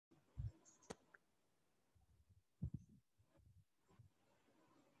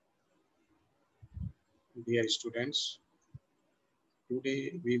Dear students,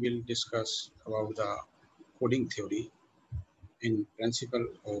 today we will discuss about the coding theory in principle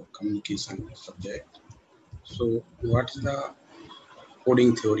of communication subject. So what is the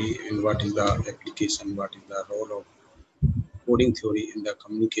coding theory and what is the application, what is the role of coding theory in the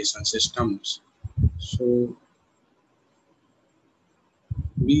communication systems? So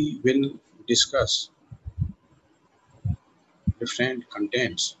we will discuss different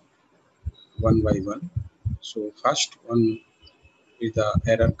contents one by one. So first one is the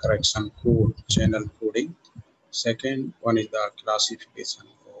error correction code channel coding. Second one is the classification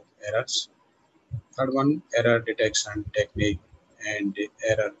of errors. Third one, error detection technique and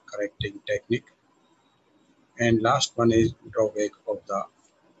error correcting technique. And last one is drawback of the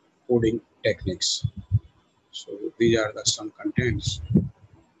coding techniques. So these are the some contents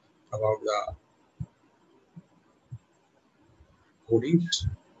about the codings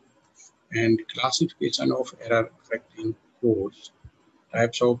and classification of error correcting codes,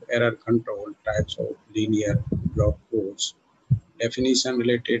 types of error control, types of linear block codes, definition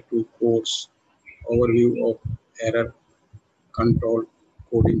related to codes, overview of error control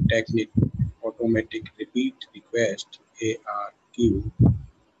coding technique, automatic repeat request ARQ,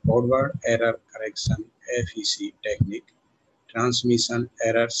 forward error correction FEC technique, transmission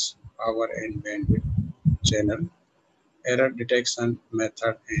errors power and bandwidth channel, error detection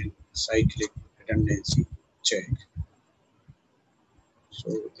method and cyclic redundancy check. So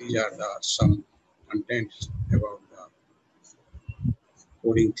these are the some contents about the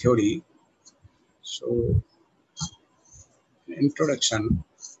coding theory. So introduction.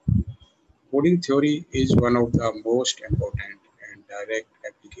 Coding theory is one of the most important and direct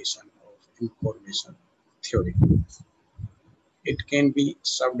application of information theory. It can be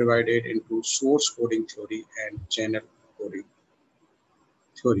subdivided into source coding theory and channel coding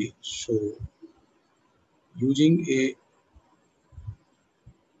theory. So using a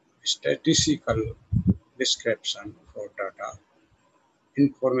statistical description for data,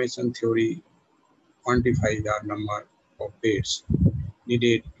 information theory quantifies the number of bits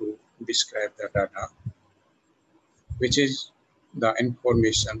needed to describe the data, which is the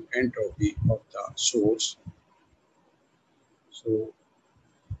information entropy of the source. So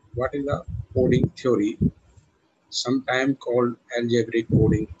what is the coding theory? Sometimes called algebraic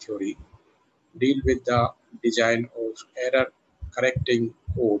coding theory, deal with the design of error correcting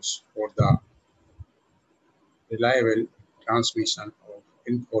codes for the reliable transmission of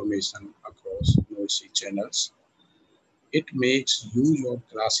information across noisy channels. It makes use of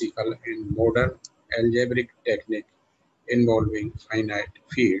classical and modern algebraic technique involving finite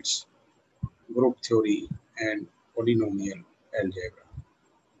fields, group theory, and polynomial algebra.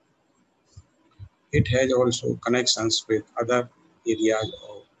 It has also connections with other areas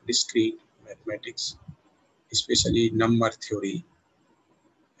of discrete mathematics, especially number theory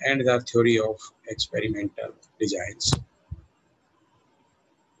and the theory of experimental designs.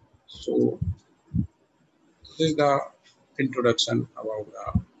 So this is the introduction about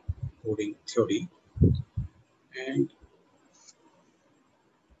the coding theory. And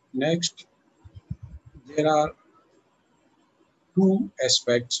next, there are two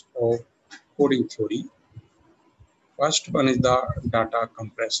aspects of coding theory. First one is the data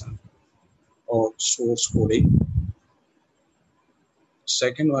compression or source coding.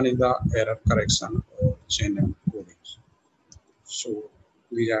 Second one is the error correction or channel coding. So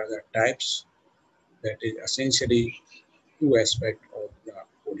these are the types, that is essentially two aspects of the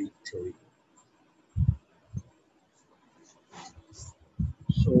coding theory.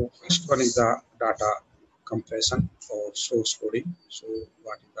 So first one is the data compression or source coding. So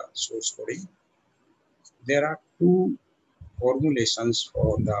what is the source coding? There are two formulations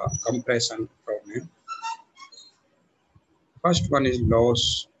for the compression problem. First one is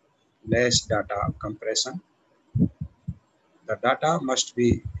lossless data compression. The data must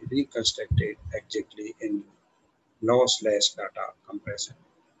be reconstructed exactly in lossless data compression.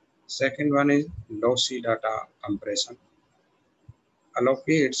 Second one is lossy data compression.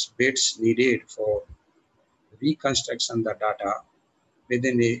 Allocates bits needed for reconstruction the data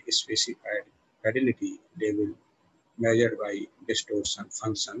within a specified fidelity level measured by distortion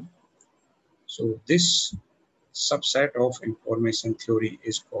function. So this subset of information theory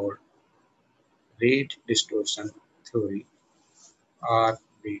is called rate distortion theory,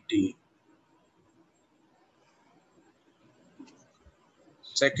 RDT.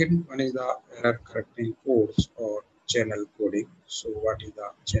 Second one is the error correcting codes or channel coding. So what is the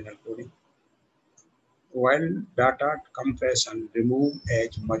channel coding? While data compression remove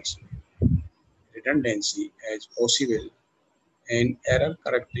as much redundancy as possible, And error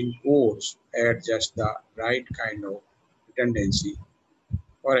correcting codes add just the right kind of redundancy.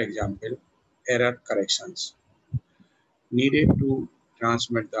 For example, error corrections needed to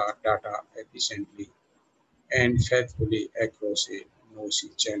transmit the data efficiently and faithfully across a noisy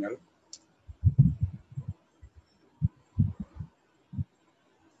channel.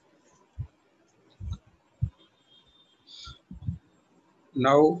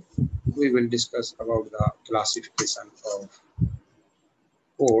 Now we will discuss about the classification of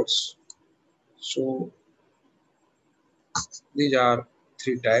codes. So these are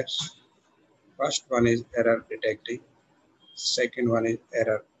three types. First one is error detecting, second one is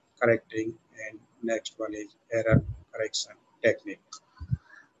error correcting, and next one is error correction technique.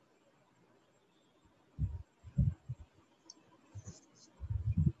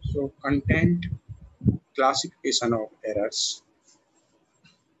 So content classification of errors.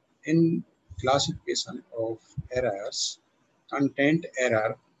 In classification of errors, content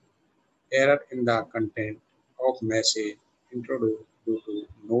error, error in the content of message introduced due to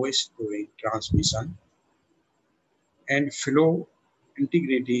noise during transmission, and flow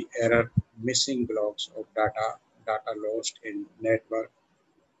integrity error, missing blocks of data, data lost in network,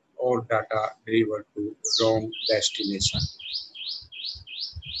 or data delivered to wrong destination.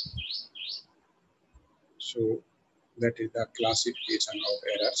 So that is the classification of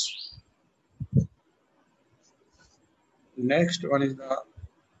errors. Next one is the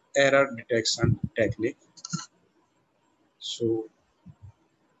error detection technique. So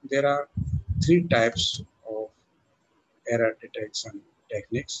there are three types of error detection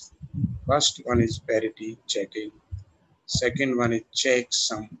techniques. First one is parity checking. Second one is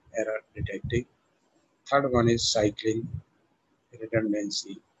checksum error detecting. Third one is cycling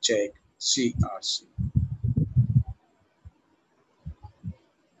redundancy check CRC.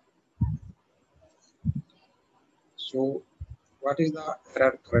 So what is the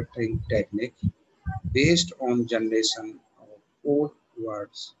error correcting technique? Based on generation of code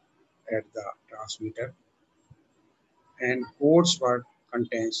words at the transmitter, and codes word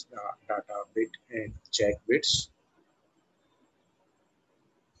contains the data bit and check bits.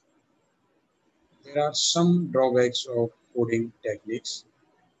 There are some drawbacks of coding techniques.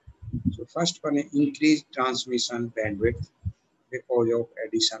 So first one is increased transmission bandwidth because of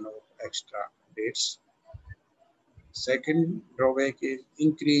addition of extra bits. Second drawback is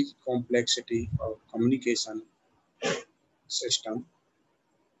increased complexity of communication system.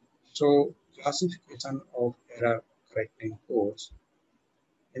 So classification of error correcting codes.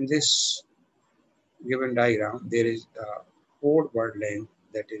 In this given diagram, there is the code word length,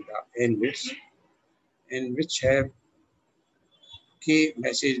 that is the n bits, in which have k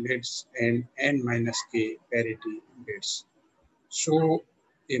message bits and n minus k parity bits. So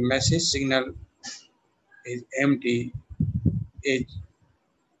a message signal is empty, is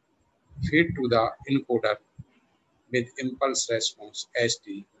fed to the encoder with impulse response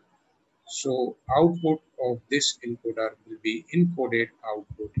ST. So output of this encoder will be encoded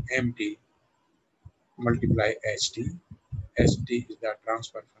output empty multiply HT. HT is the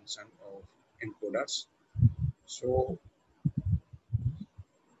transfer function of encoders. So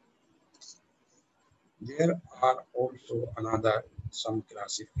there are also another some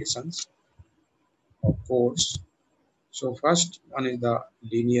classifications of codes. So first one is the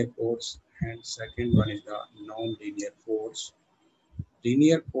linear codes and second one is the non-linear codes.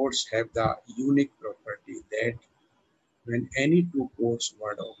 Linear codes have the unique property that when any two codes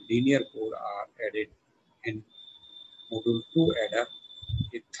word of linear code are added in module 2 adder,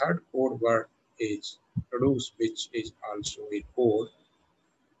 a third code word is produced which is also a code,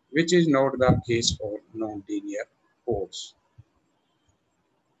 which is not the case for non-linear codes.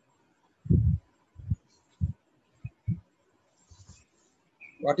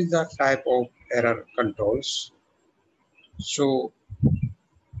 What is the type of error controls? So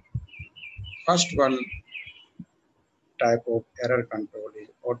first one type of error control is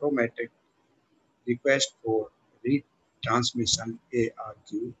automatic request for retransmission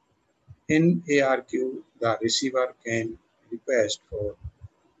ARQ. In ARQ, the receiver can request for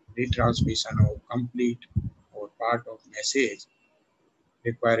retransmission of complete or part of message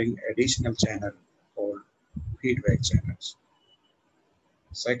requiring additional channel called feedback channels.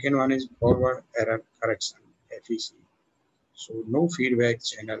 Second one is forward error correction FEC. So no feedback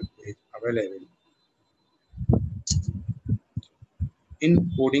channel is available.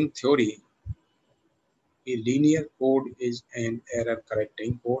 In coding theory, a linear code is an error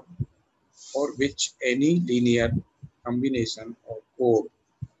correcting code for which any linear combination of code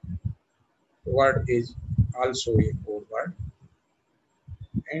word is also a code word,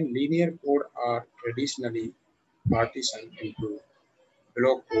 and linear code are traditionally partition into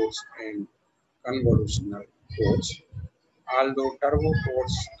block codes and convolutional codes. Although turbo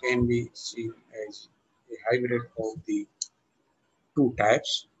codes can be seen as a hybrid of the two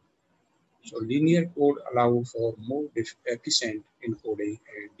types, so linear code allow for more efficient encoding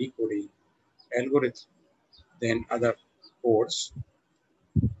and decoding algorithms than other codes.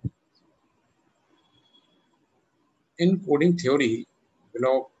 In coding theory,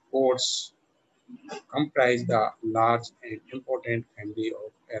 block codes comprise the large and important family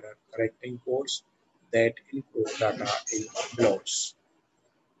of error correcting codes that encode data in blocks.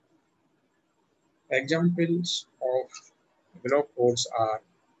 Examples of block codes are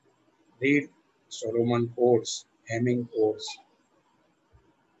Reed-Solomon codes, Hamming codes,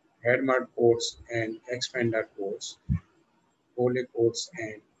 Hadamard codes, and expander codes, Cole codes,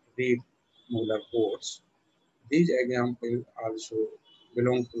 and Reed-Muller codes. These examples also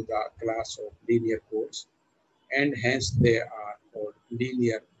belong to the class of linear codes, and hence they are called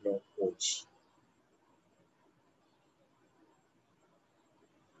linear block codes.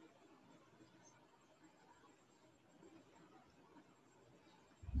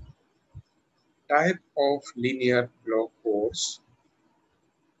 Type of linear block codes.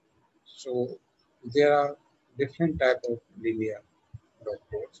 So there are different type of linear block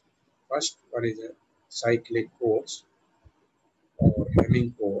codes. First one is a cyclic codes or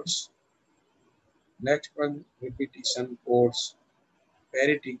Hamming codes. Next one, repetition codes,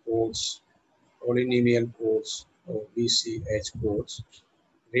 parity codes, polynomial codes or VCH codes,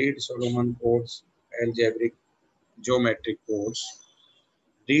 Reed-Solomon codes, algebraic geometric codes,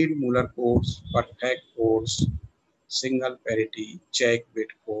 Reed-Muller codes, perfect codes, single parity check bit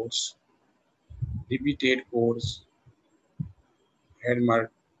codes, repeated codes, Hadamard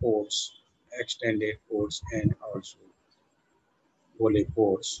codes, extended codes, and also Boolean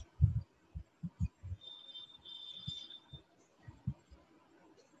codes.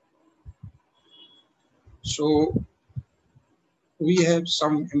 So we have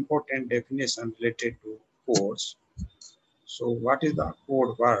some important definition related to codes. So what is the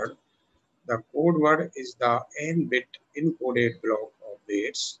code word? The code word is the n-bit encoded block of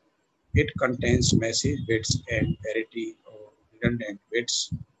bits. It contains message bits and parity or redundant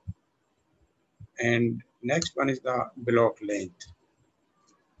bits. And next one is the block length.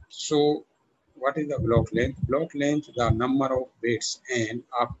 So what is the block length? Block length, the number of bits and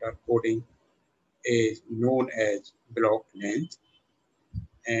after coding is known as block length.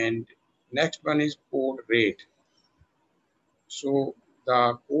 And next one is code rate. So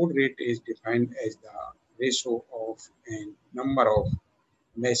the code rate is defined as the ratio of a number of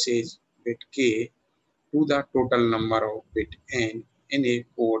message bit k to the total number of bit n in a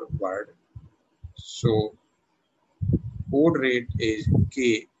code word. So code rate is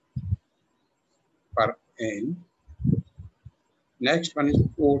k per n. Next one is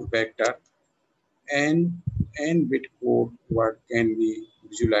code vector. N bit code word can be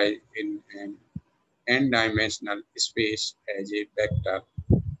visualized in an n-dimensional space as a vector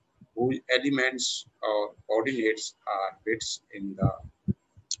whose elements or coordinates are bits in the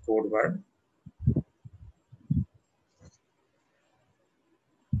code word.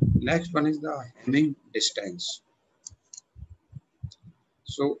 Next one is the Hamming distance.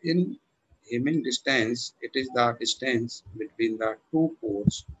 So in Hamming distance, it is the distance between the two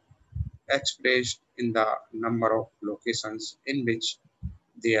codes expressed in the number of locations in which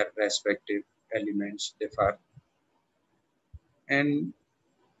their respective elements differ. And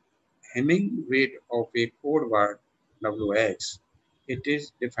Hamming weight of a code word Wx, it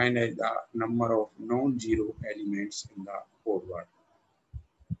is defined as the number of non-zero elements in the code word.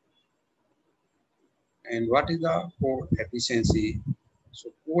 And what is the code efficiency? So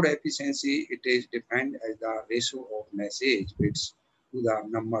code efficiency, it is defined as the ratio of message bits to the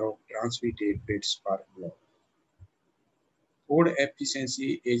number of transmitted bits per block. Code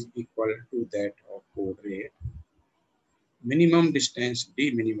efficiency is equal to that of code rate. Minimum distance,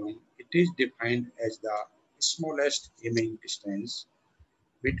 D minimum, it is defined as the smallest Hamming distance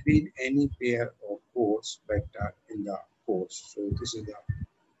between any pair of codes vector in the codes. So this is the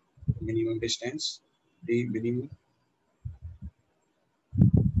minimum distance, D minimum.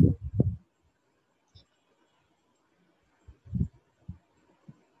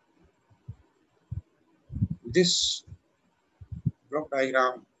 This block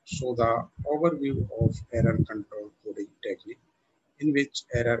diagram shows the overview of error control coding technique, in which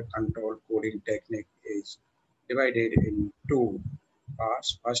error control coding technique is divided in two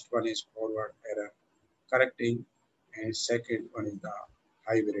parts. First one is forward error correcting, and second one is the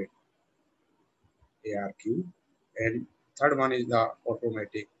hybrid ARQ, and third one is the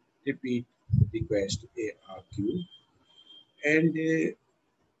automatic repeat request ARQ. And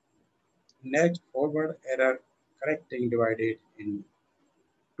next, forward error correcting divided in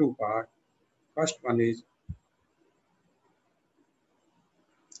two parts. First one is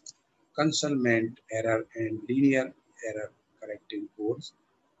concealment error and linear error correcting codes,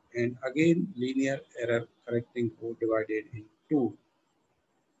 and again linear error correcting code divided in two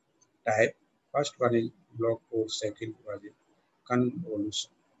type. First one is block code, second was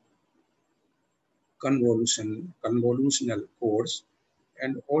convolution, convolutional codes,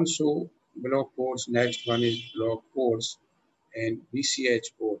 and also block codes. Next one is block codes and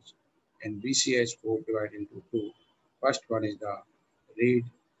BCH codes, and BCH code divided into two. First one is the read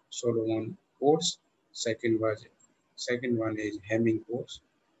Solomon codes, second one is Hamming codes,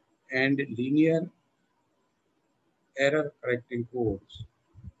 and linear error correcting codes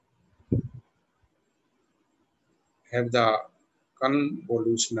have the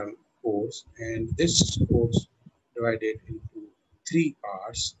convolutional codes, and this codes divided into three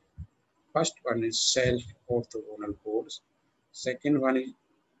parts. First one is self orthogonal codes, second one is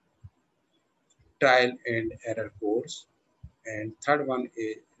trial and error codes, and third one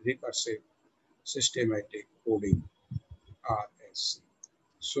is recursive systematic coding RSC.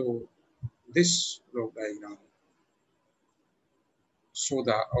 So this block diagram show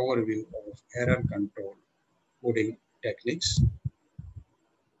the overview of error control coding techniques.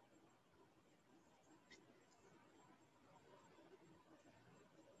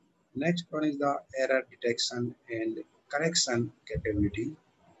 Next one is the error detection and correction capability.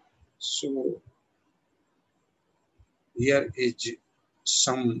 So here is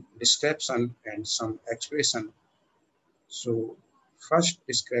some description and some expression. So first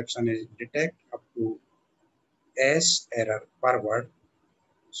description is detect up to S error per word.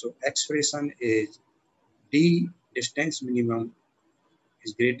 So expression is D distance minimum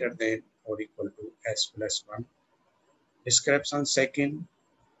is greater than or equal to S plus 1. Description second,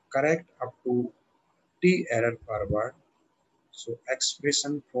 correct up to T error per word. So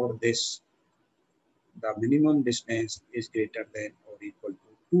expression for this, the minimum distance is greater than or equal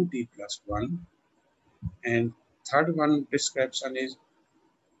to 2T plus 1. And third one description is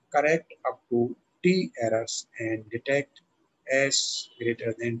correct up to T errors and detect S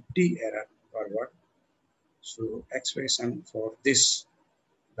greater than T error per word. So expression for this,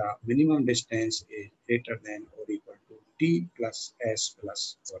 the minimum distance is greater than or equal to T plus S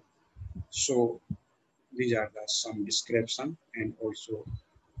plus 1. So these are the some description and also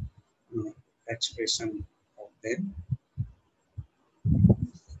expression of them.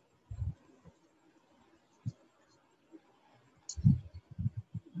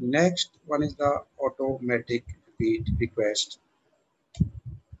 Next one is the automatic repeat request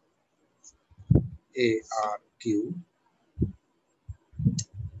ARQ.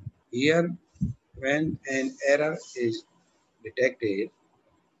 Here, when an error is detected,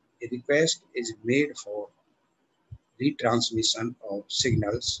 a request is made for retransmission of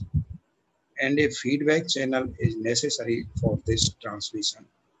signals, and a feedback channel is necessary for this transmission.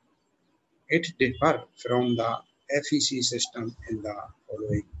 It differs from the FEC system in the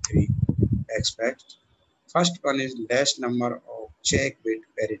following three aspects. First one is less number of check bit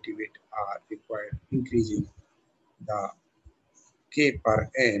parity bit are required, increasing the K per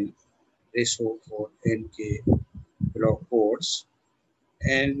N ratio for NK block codes,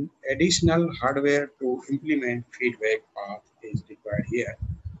 and additional hardware to implement feedback path is required here.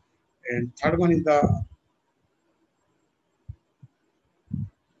 And third one is the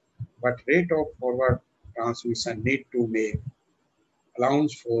what rate of forward transmission need to make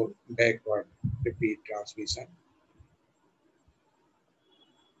allowance for backward repeat transmission.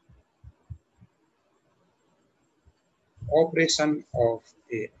 Operation of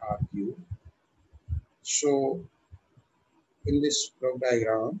ARQ. So in this block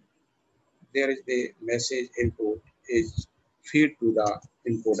diagram, there is the message input is feed to the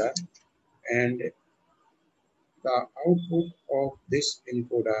encoder, and the output of this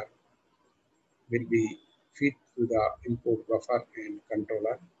encoder will be feed to the input buffer and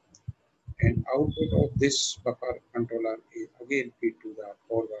controller, and output of this buffer controller is again feed to the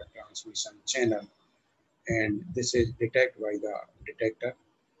forward transmission channel, and this is detected by the detector,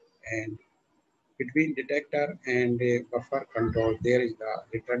 and between detector and buffer control there is the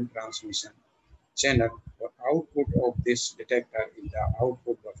return transmission channel. The output of this detector is the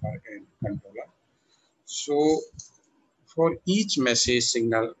output buffer and controller. So for each message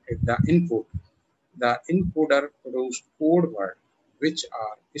signal at the input, the encoder produces code words which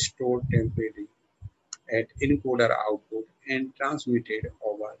are stored temporarily at encoder output and transmitted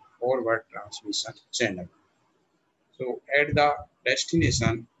over forward transmission channel. So at the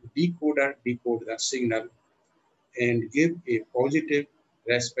destination, decoder decode the signal and give a positive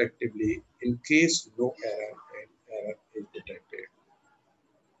respectively in case no error and error is detected.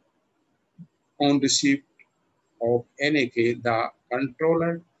 On receipt of NAK, the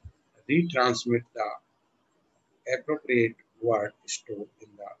controller retransmit the appropriate word stored in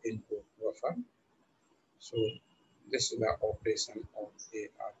the input buffer. So this is the operation of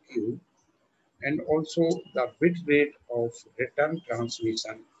ARQ, and also the bit rate of return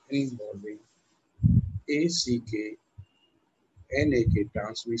transmission involving ACK NAK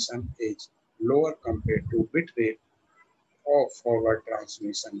transmission is lower compared to bit rate of forward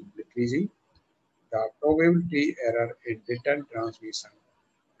transmission, decreasing the probability error in return transmission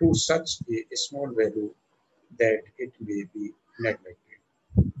to such a small value that it may be neglected.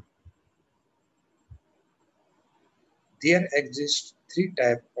 There exist three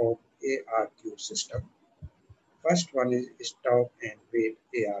types of ARQ system. First one is stop and wait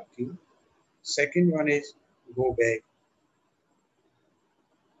ARQ. Second one is go back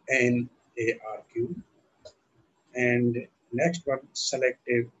and ARQ. And next one,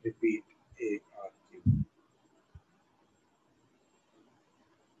 selective repeat ARQ.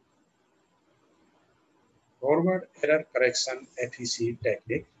 Forward error correction FEC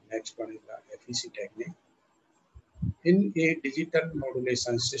technique. Next one is the FEC technique. In a digital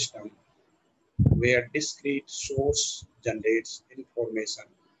modulation system where discrete source generates information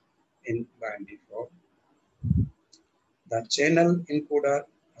in binary form, the channel encoder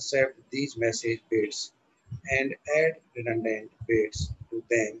accepts these message bits and add redundant bits to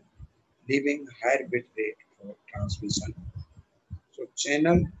them, leaving higher bit rate for transmission. So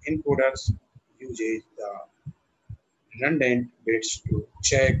channel encoders uses the redundant bits to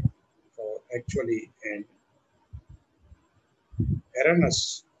check for actually and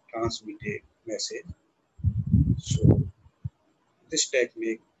erroneous transmitted message. So this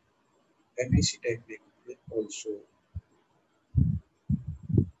technique, FEC technique, is also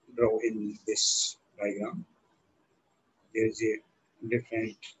draw in this diagram. There is a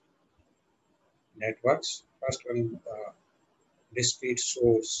different networks. First one is discrete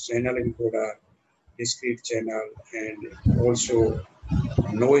source channel encoder, discrete channel, and also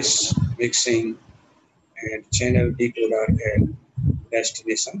noise mixing and channel decoder and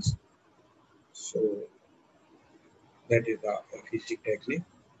destinations. So that is the FEC technique.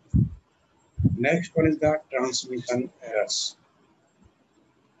 Next one is the transmission errors.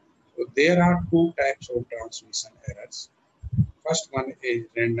 So there are two types of transmission errors. First one is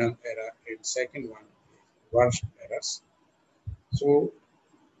random error and second one is worst errors. So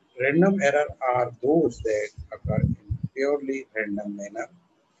random error are those that occur in purely random manner.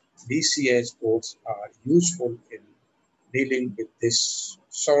 DCH codes are useful in dealing with this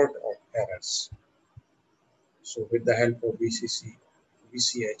sort of errors. So with the help of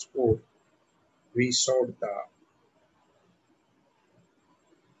VCH code, we solve the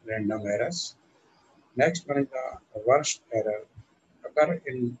random errors. Next one is the worst error occur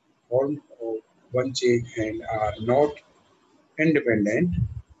in form of one chain and are not independent.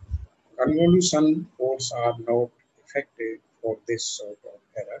 Convolution codes are not effective for this sort of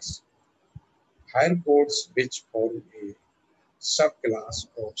errors. Higher codes which form a subclass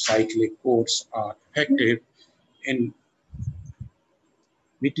of cyclic codes are effective in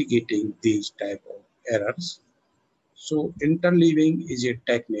mitigating these type of errors. So interleaving is a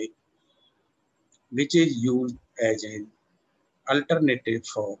technique which is used as an alternative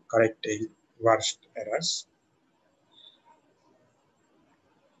for correcting worst errors.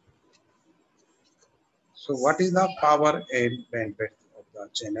 So what is the power and bandwidth of the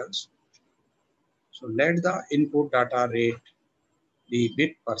channels? So let the input data rate be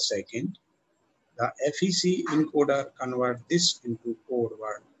bit per second. The FEC encoder converts this into code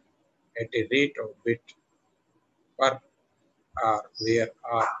word at a rate of bit per hour, where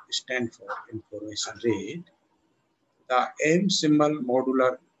R stands for information rate. The M symbol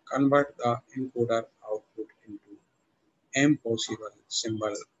modular converts the encoder output into M possible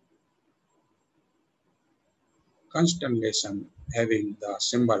symbol constellation having the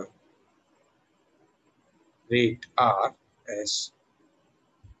symbol rate R as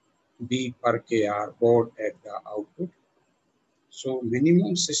B per KR baud at the output. So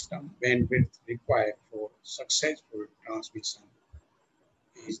minimum system bandwidth required for successful transmission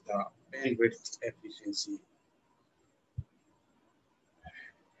is the bandwidth efficiency,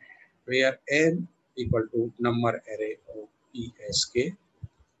 where n equal to number array of ESK.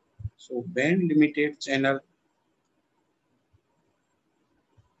 So band limited channel,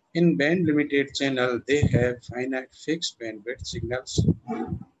 in band limited channel, they have finite fixed bandwidth signals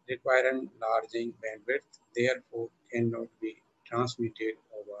requiring large bandwidth, therefore cannot be transmitted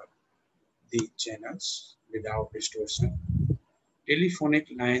over the channels without distortion. Telephonic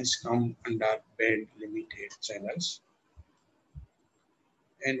lines come under band limited channels.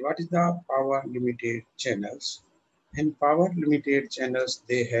 And what is the power limited channels? In power limited channels,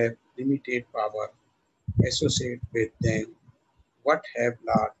 they have limited power associated with them what have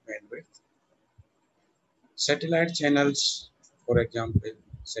large bandwidth. Satellite channels, for example,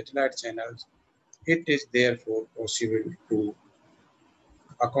 satellite channels, it is therefore possible to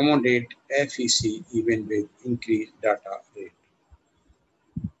accommodate FEC even with increased data rate.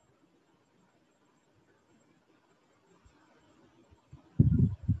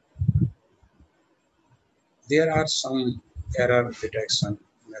 There are some error detection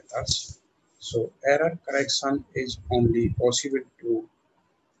methods. So error correction is only possible to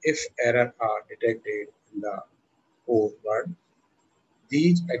if errors are detected in the code word.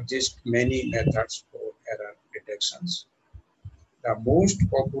 These exist many methods for error detections. The most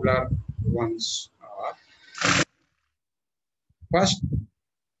popular ones are: first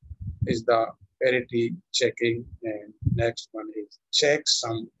is the parity checking, and next one is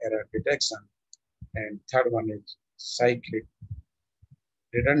checksum error detection, and third one is cyclic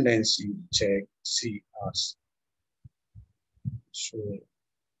redundancy check CRC. So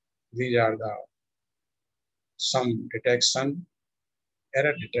these are the some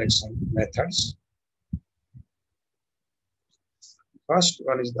error detection methods. First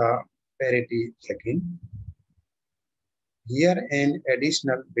one is the parity checking. Here an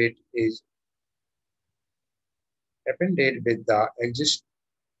additional bit is appended with the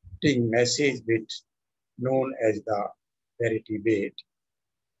existing message bit known as the parity bit.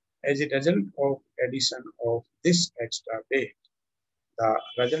 As a result of addition of this extra bit, the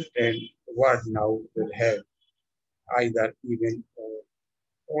resultant word now will have either even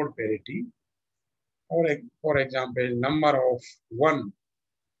or odd parity. For example, number of 1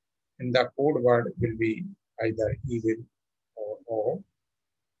 in the code word will be either even or odd.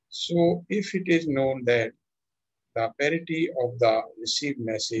 So if it is known that the parity of the received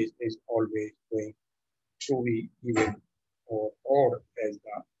message is always going to be even or odd as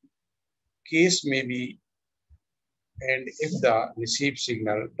the case may be, and if the received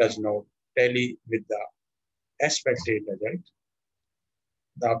signal does not tally with the expected result,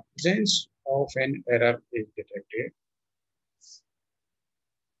 the presence of an error is detected.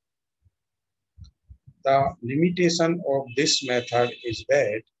 The limitation of this method is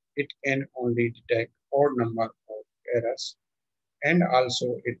that it can only detect odd number of errors, and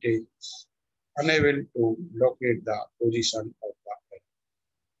also it is unable to locate the position of the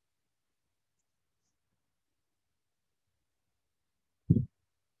error.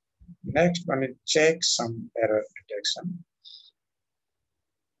 Next one is checksum error detection.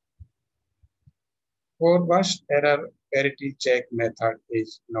 For worst error, parity check method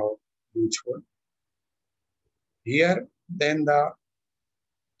is not useful. Here, then the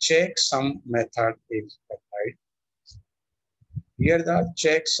checksum method is applied. Here, the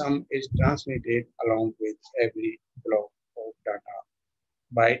checksum is transmitted along with every block of data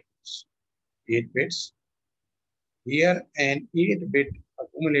bytes, 8 bits. Here, an 8-bit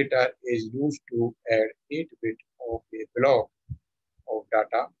accumulator is used to add 8 bits of a block of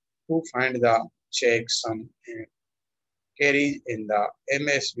data to find the checksum, and carries in the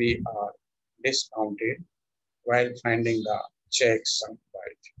MSB are discounted while finding the checksum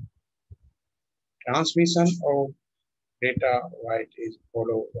byte. Transmission of data byte is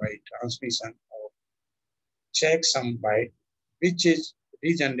followed by transmission of checksum byte, which is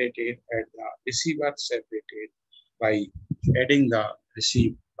regenerated at the receiver separated by adding the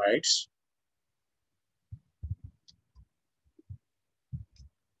received bytes.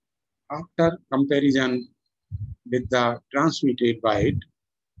 After comparison with the transmitted byte,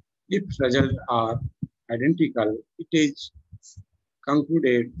 if results are identical, it is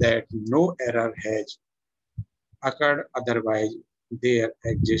concluded that no error has occurred, otherwise there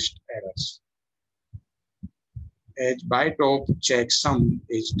exist errors. As byte of checksum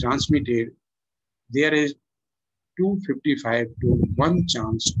is transmitted, there is 255 to 1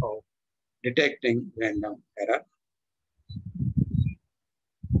 chance of detecting random error.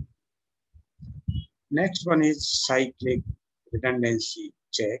 Next one is cyclic redundancy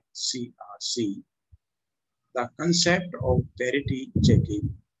check, CRC. The concept of parity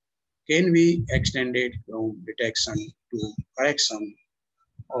checking can be extended from detection to correction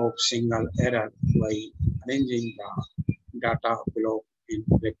of single error by arranging the data block in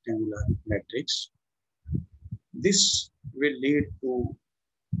rectangular matrix. This will lead to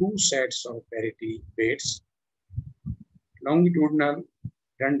 2 sets of parity bits: longitudinal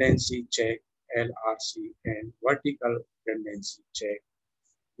redundancy check LRC and vertical redundancy check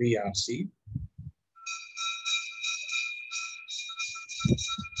VRC.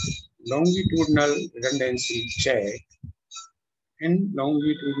 longitudinal redundancy check. In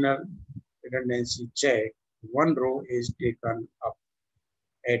longitudinal redundancy check, one row is taken up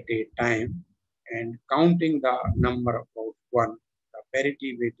at a time and counting the number of one, the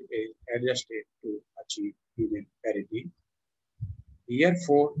parity bit is adjusted to achieve even parity.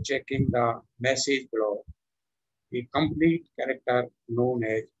 Therefore, checking the message block, a complete character known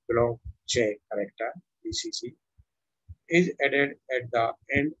as block check character (BCC) is added at the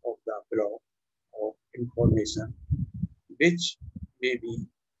end of the block of information, which may be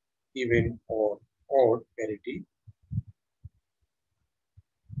even or odd parity.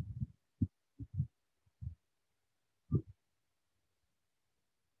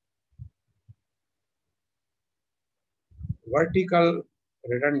 Vertical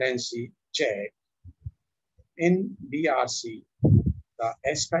redundancy check. In BRC, the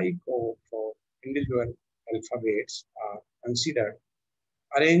ASCII code for individual alphabets are considered,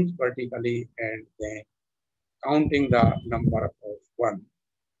 arranged vertically, and then counting the number of one.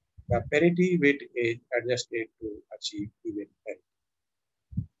 The parity bit is adjusted to achieve even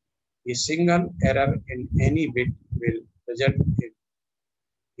parity. A single error in any bit will result in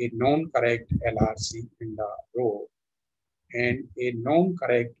a non-correct LRC in the row and a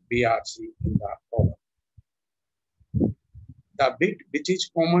non-correct BRC in the column. The bit which is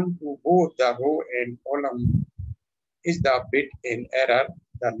common to both the row and column is the bit in error.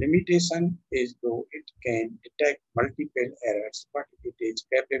 The limitation is though it can detect multiple errors, but it is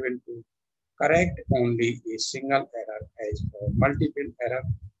capable to correct only a single error. As for multiple error,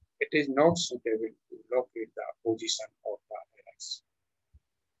 it is not suitable to locate the position of the errors.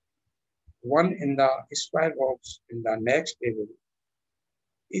 One in the square box in the next table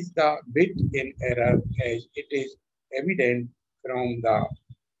is the bit in error, as it is evident from the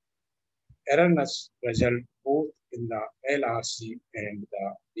erroneous result both in the LRC and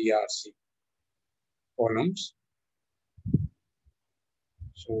the BRC columns.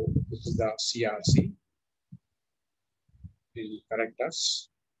 So this is the CRC in characters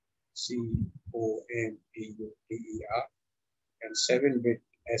COMPUTER and 7-bit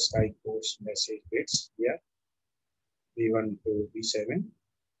ASCII code message bits here B1 to B7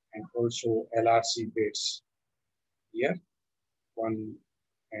 and also LRC bits here 1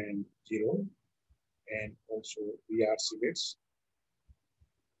 and 0 and also BRC bits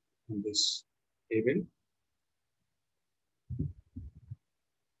in this table.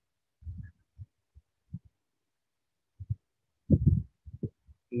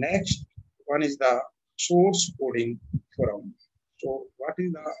 Next one is the source coding forum. So what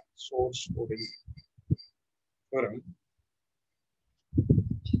is the source coding forum?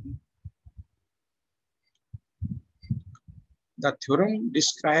 The theorem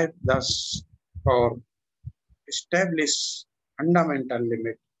describes thus or establish fundamental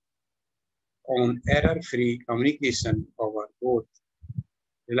limit on error-free communication over both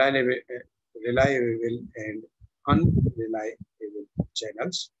reliable and unreliable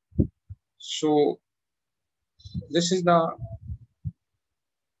channels. So this is the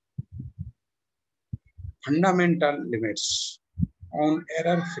fundamental limits on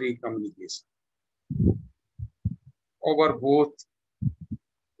error-free communication over both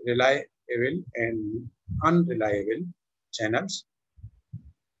reliable and unreliable channels.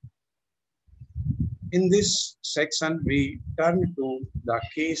 In this section, we turn to the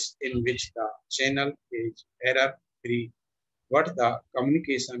case in which the channel is error-free, but the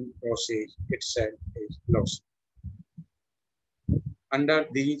communication process itself is lost. Under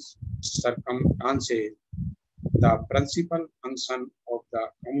these circumstances, the principal function of the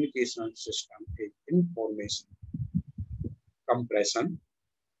communication system is information compression.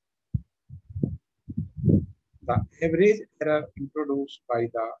 The average error introduced by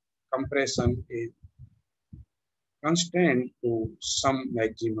the compression is constant to some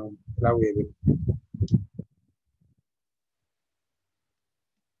maximum allowable.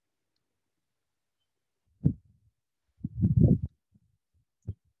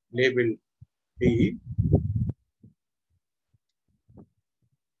 Label B.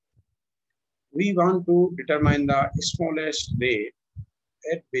 We want to determine the smallest rate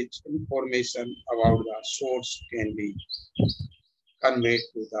at which information about the source can be conveyed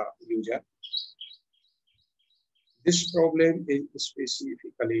to the user. This problem is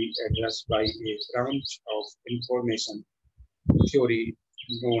specifically addressed by a branch of information theory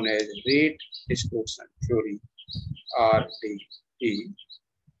known as rate distortion theory, RDT.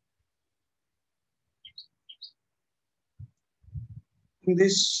 In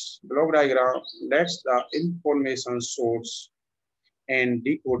this block diagram, let the information source and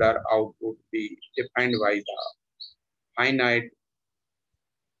decoder output be defined by the finite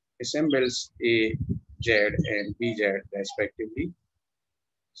assembles A Z and B Z respectively.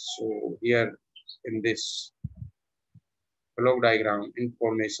 So here in this block diagram,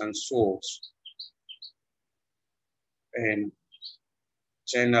 information source and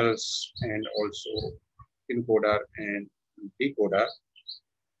channels and also encoder and decoder,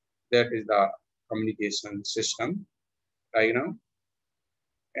 that is the communication system right now.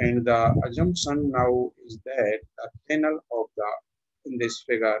 And the assumption now is that the channel of the in this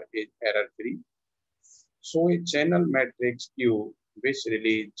figure is error free. So a channel matrix Q which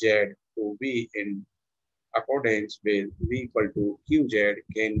relates Z to V in accordance with V equal to QZ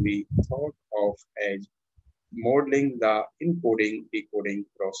can be thought of as modeling the encoding decoding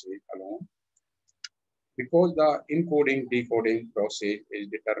process alone. Because the encoding decoding process is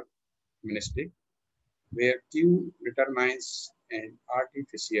deterministic, where Q determines an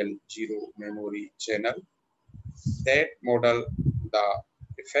artificial zero memory channel that model the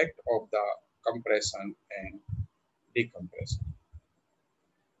effect of the compression and decompression.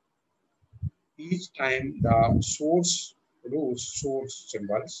 Each time the source produces source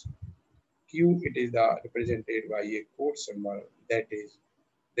symbols, Q it is represented by a code symbol that is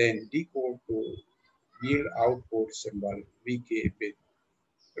then decoded to yield output symbol VK with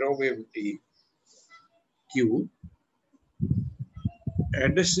probability Q,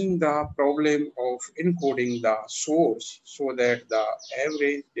 addressing the problem of encoding the source so that the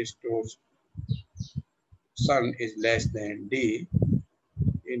average distortion is less than D.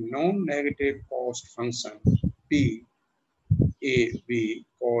 A non-negative cost function P A B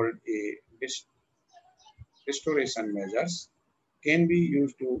called a distortion measures can be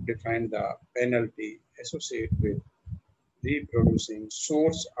used to define the penalty associated with reproducing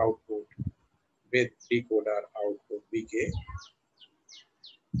source output with decoder output VK.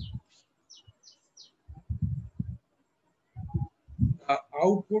 The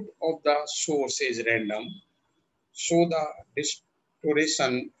output of the source is random, so the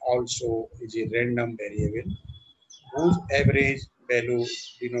distortion also is a random variable whose average value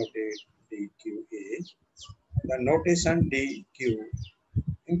denoted dq is. The notation dq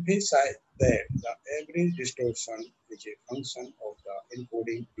emphasizes that the average distortion is a function of the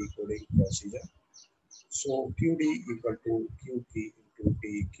encoding decoding procedure. So qd equal to qp into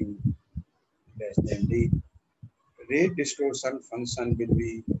dq less than d. Rate distortion function will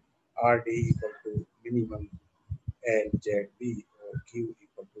be rd equal to minimum LZB or Q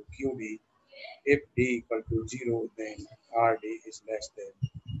equal to QD. If D equal to 0, then RD is less than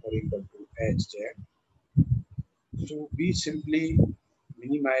or equal to HZ. So we simply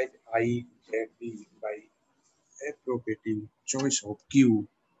minimize IZB by appropriating choice of Q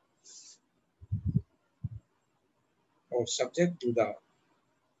or subject to the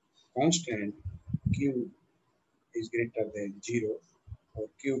constant Q is greater than 0 or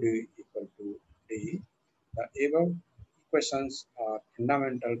QD equal to D. The above equations are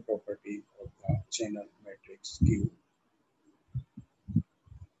fundamental property of the channel matrix Q.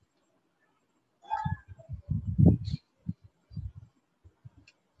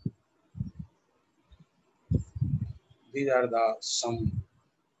 These are some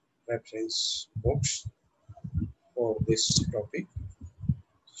reference books for this topic.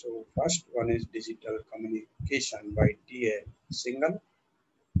 So first one is Digital Communication by T.A. Singhal,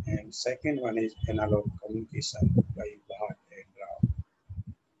 and second one is Analog Communication by Bhatt and Rao.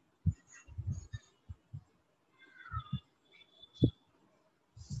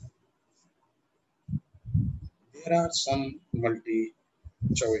 There are some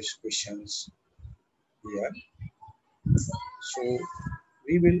multi-choice questions here. So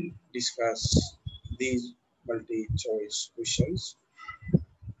we will discuss these multi-choice questions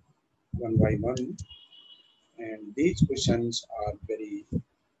one by one, and these questions are very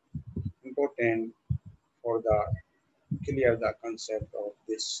important for the clear the concept of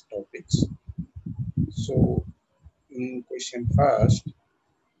these topics. So in question first,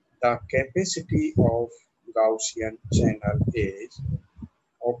 the capacity of Gaussian channel is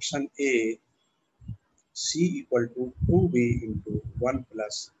option A C equal to 2B into 1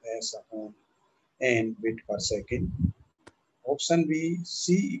 plus S upon N bit per second. Option B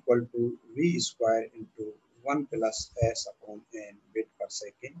C equal to V square into 1 plus S upon N bit per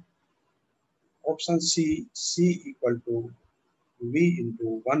second. Option C C equal to V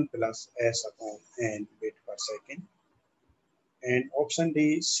into 1 plus S upon N bit per second. And option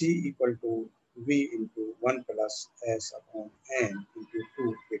D C equal to V into 1 plus S upon N into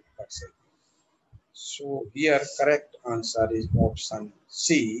 2 bit per second. So here correct answer is option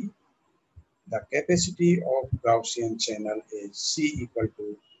C. The capacity of Gaussian channel is C equal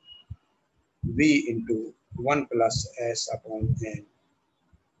to V into 1 plus S upon N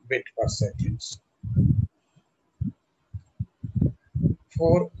bit per second.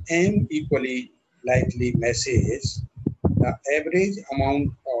 For m equally likely message, the average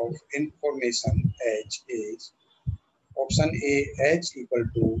amount of information h is option A h equal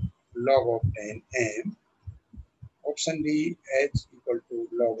to log of 10 m, option B h equal to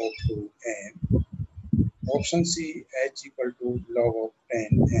log of 2 m, option C h equal to log of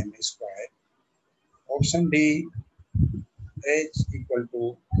 10 m square, option D h equal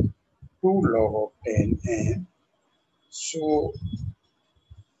to 2 log of 10 m. So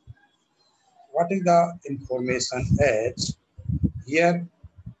what is the information h? Here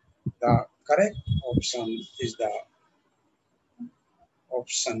the correct option is the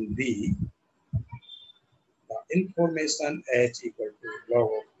option B. The information h equal to log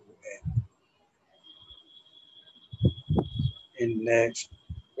of 2n. In next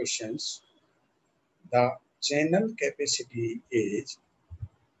questions, the channel capacity is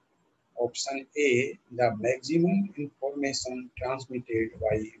option A, the maximum information transmitted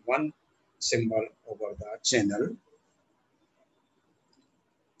by one symbol over the channel.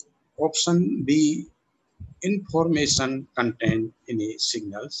 Option B, information contained in a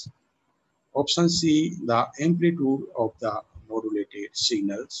signals. Option C, the amplitude of the modulated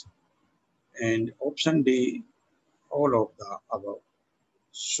signals. And option D, all of the above.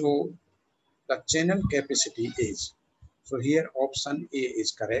 So the channel capacity is, so here option A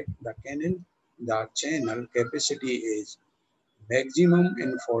is correct. The channel capacity is maximum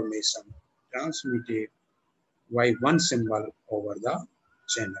information transmitted by one symbol over the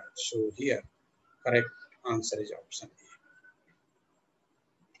channel. So here correct answer is option A.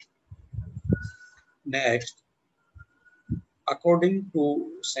 Next, according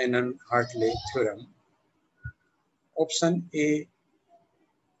to Shannon-Hartley theorem, option A,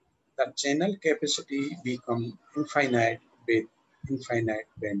 the channel capacity becomes infinite with infinite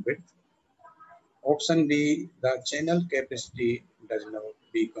bandwidth. Option B, the channel capacity does not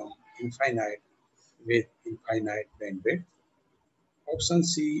become infinite with infinite bandwidth. Option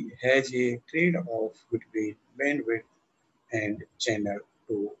C has a trade-off between bandwidth and channel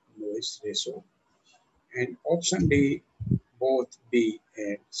to noise ratio. And option D, both B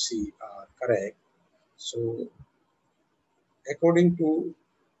and C are correct. So according to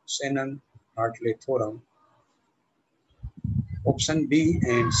Shannon-Hartley theorem, option B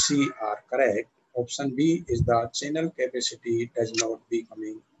and C are correct. Option B is the channel capacity does not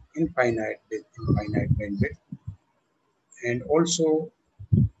becoming infinite with infinite bandwidth. And also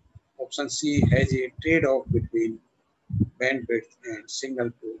option C has a trade-off between bandwidth and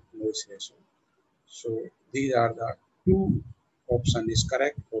signal to noise ratio. So these are the two options is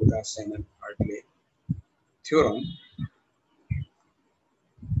correct for the Shannon-Hartley theorem.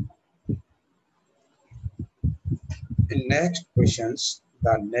 In next questions,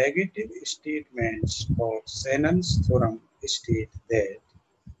 the negative statements for Shannon's theorem state that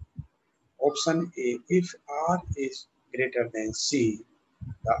option A, if R is greater than C,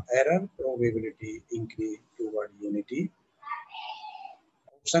 the error probability increase toward unity.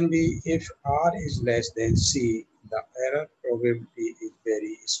 Option B, if R is less than C, the error probability is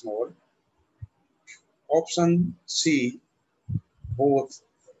very small. Option C, both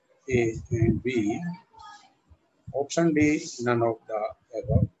A and B. Option D, none of the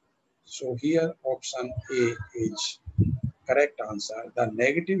above. So here option A is correct answer. The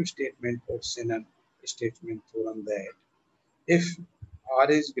negative statement for Shannon statement theorem that if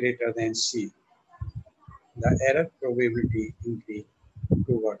R is greater than C, the error probability increase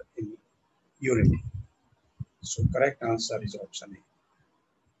toward in unity. So correct answer is option A.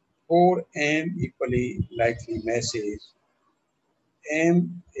 For M equally likely message,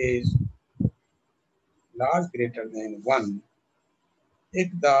 M is large greater than 1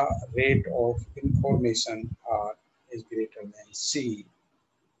 if the rate of information R is greater than C.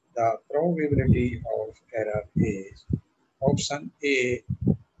 The probability of error is option A,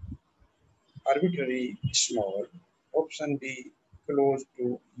 arbitrary small, option B, close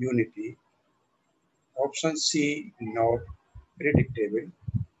to unity, option C, not predictable,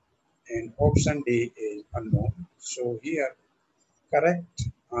 and option D is unknown. So here correct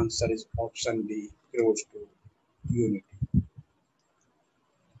answer is option D, close to unity.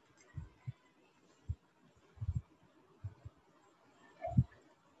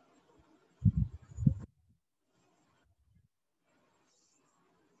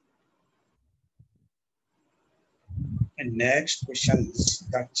 And next questions,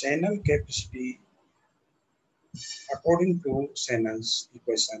 the channel capacity according to Shannon's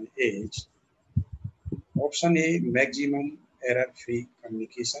equation is option A, maximum error-free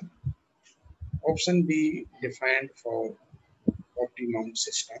communication. Option B, defined for optimum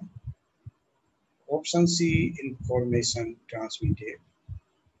system. Option C, information transmitted.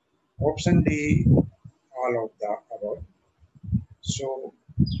 Option D, all of the above. So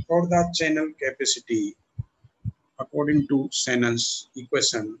for the channel capacity, according to Shannon's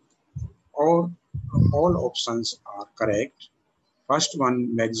equation, all options are correct. First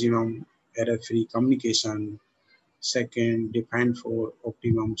one, maximum error-free communication. Second, defined for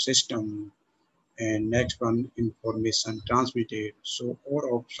optimum system. And next one, information transmitted. So all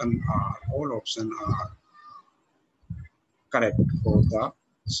options are correct for the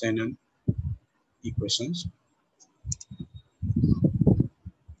Shannon equations.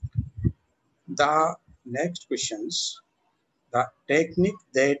 The next questions, the technique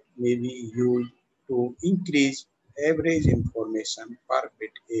that may be used to increase average information per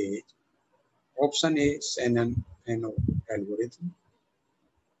bit age. Option A, Shannon algorithm.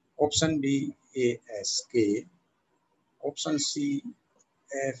 Option B, ASK. Option C,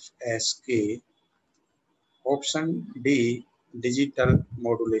 FSK. Option D, digital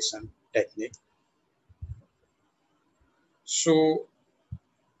modulation technique. So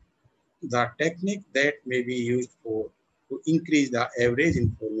the technique that may be used to increase the average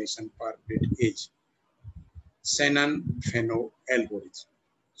information per bit is Shannon-Fano algorithm.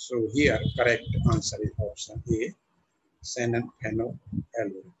 So here correct answer is option A, Shannon-Fano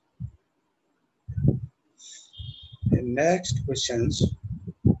algorithm. The next questions,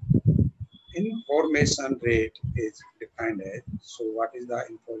 information rate is defined as, so what is the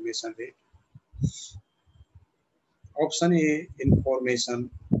information rate? Option A, information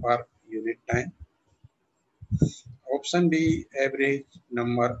per unit time. Option B, average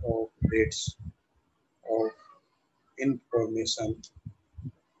number of bits of information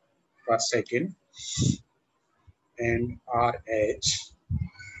per second. And RH.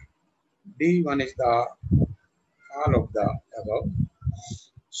 D1 is the all of the above.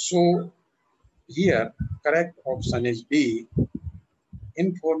 So here correct option is B.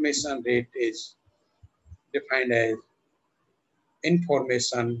 Information rate is defined as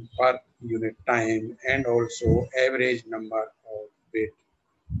information per unit time and also average number of bit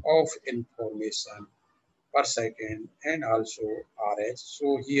of information per second and also RH.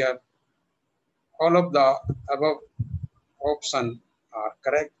 So here all of the above options are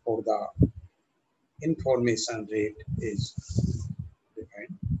correct for the information rate is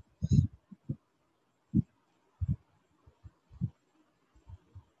defined.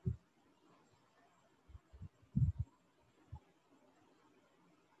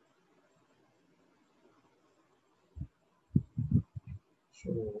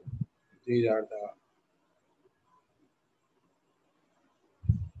 So these are the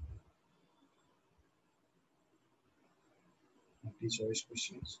multi-choice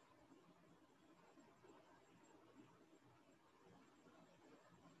questions.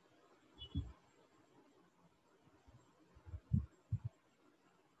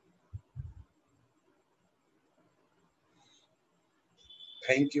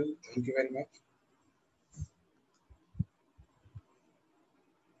 Thank you very much.